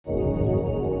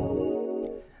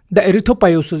The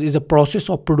erythropoiesis is a process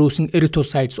of producing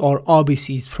erythrocytes or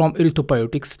RBCs from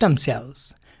erythropoietic stem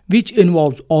cells, which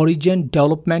involves origin,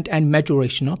 development, and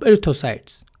maturation of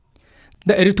erythrocytes.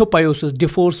 The erythropoiesis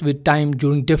differs with time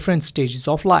during different stages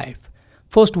of life.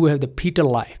 First, we have the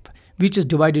fetal life, which is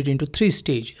divided into three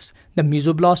stages: the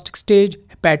mesoblastic stage,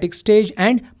 hepatic stage,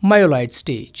 and myeloid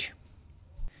stage.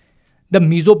 The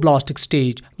mesoblastic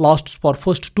stage lasts for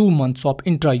first 2 months of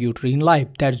intrauterine life,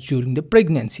 that's during the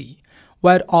pregnancy,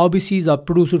 where RBCs are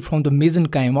produced from the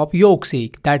mesenchyme of yolk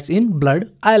sac, that's in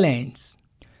blood islands.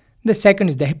 The second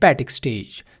is the hepatic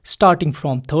stage, starting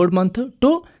from 3rd month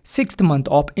to 6th month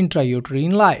of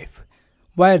intrauterine life,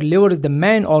 where liver is the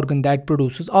main organ that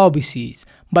produces RBCs,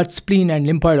 but spleen and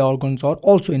lymphoid organs are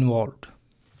also involved.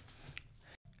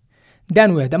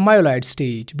 Then we have the myeloid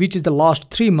stage, which is the last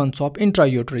 3 months of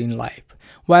intrauterine life,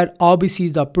 where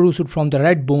RBCs are produced from the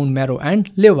red bone marrow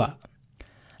and liver.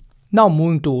 Now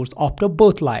moving towards after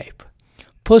birth life.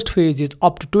 First phase is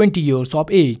up to 20 years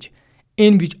of age,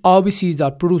 in which RBCs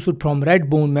are produced from red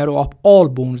bone marrow of all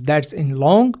bones, that's in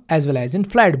long as well as in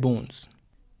flat bones.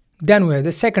 Then we have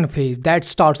the second phase that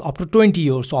starts after 20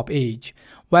 years of age,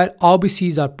 where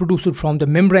RBCs are produced from the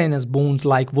membranous bones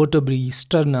like vertebrae,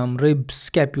 sternum, ribs,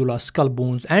 scapula, skull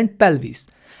bones, and pelvis.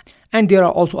 And there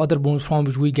are also other bones from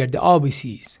which we get the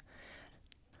RBCs.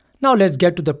 Now let's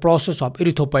get to the process of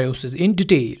erythropoiesis in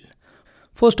detail.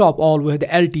 First of all, we have the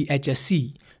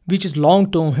LTHSC, which is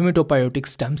long-term hematopoietic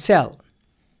stem cell.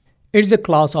 It is a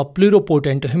class of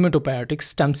pluripotent hematopoietic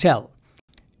stem cell.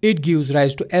 It gives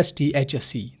rise to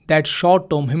STHSC, that's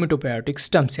short-term hematopoietic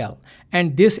stem cell,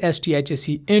 and this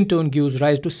STHSC in turn gives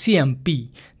rise to CMP,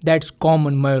 that's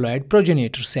common myeloid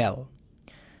progenitor cell.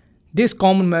 This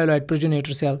common myeloid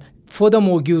progenitor cell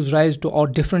furthermore gives rise to or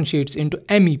differentiates into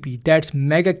MEP, that's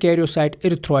megakaryocyte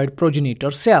erythroid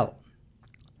progenitor cell.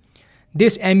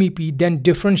 This MEP then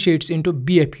differentiates into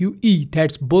BFUE,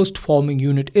 that's burst forming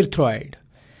unit erythroid.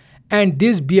 And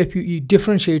this BFUE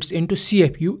differentiates into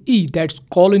CFUE, that's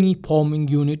colony forming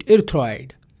unit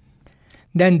erythroid.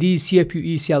 Then these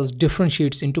CFUE cells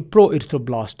differentiates into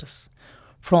proerythroblasts.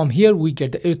 From here we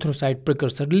get the erythrocyte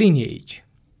precursor lineage.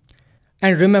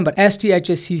 And remember,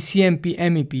 STHSC, CMP,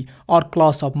 MEP are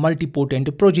class of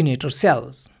multipotent progenitor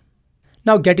cells.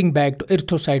 Now getting back to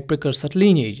erythrocyte precursor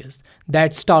lineages,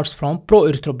 that starts from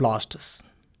proerythroblasts.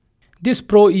 This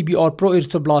pro-EB or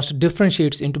proerythroblast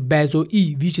differentiates into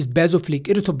baso-E, which is basophilic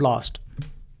erythroblast.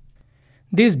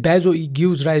 This baso-E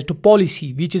gives rise to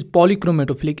poly-C, which is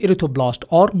polychromatophilic erythroblast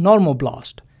or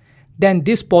normoblast. Then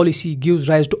this poly-C gives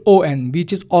rise to ON,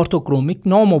 which is orthochromic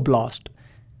normoblast.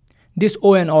 This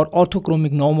ON or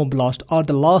orthochromic normoblast are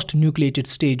the last nucleated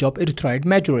stage of erythroid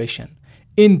maturation.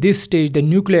 In this stage, the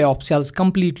nuclei of cells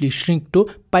completely shrink to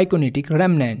piconetic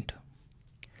remnant.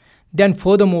 Then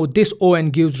furthermore, this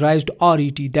ON gives rise to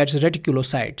RET, that's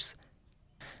reticulocytes.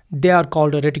 They are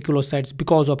called reticulocytes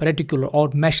because of reticular or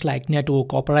mesh-like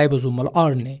network of ribosomal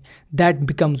RNA that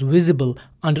becomes visible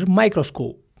under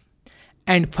microscope.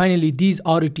 And finally, these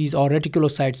RETs or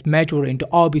reticulocytes mature into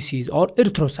RBCs or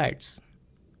erythrocytes.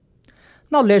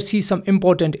 Now let's see some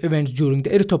important events during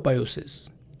the erythropoiesis.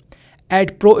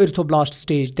 At proerythroblast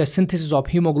stage, the synthesis of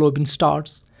hemoglobin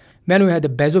starts. When we have the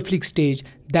basophilic stage,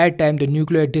 that time the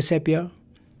nuclei disappear.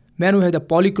 When we have the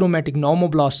polychromatic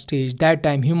normoblast stage, that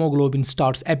time hemoglobin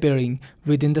starts appearing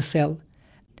within the cell.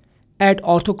 At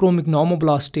orthochromic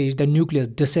normoblast stage, the nucleus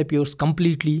disappears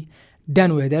completely.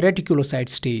 Then we have the reticulocyte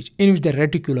stage, in which the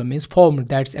reticulum is formed,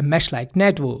 that's a mesh-like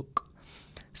network.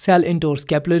 Cell enters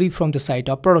capillary from the site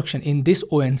of production in this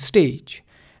ON stage.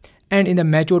 And in the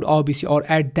matured RBC or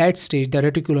at that stage, the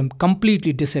reticulum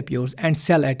completely disappears and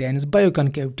cell attains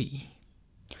bioconcavity.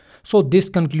 So this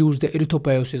concludes the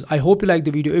erythropoiesis. I hope you like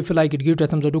the video. If you like it, give it a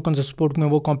thumbs up. Do consider supporting my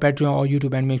work on Patreon or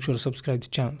YouTube and make sure to subscribe to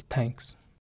the channel. Thanks.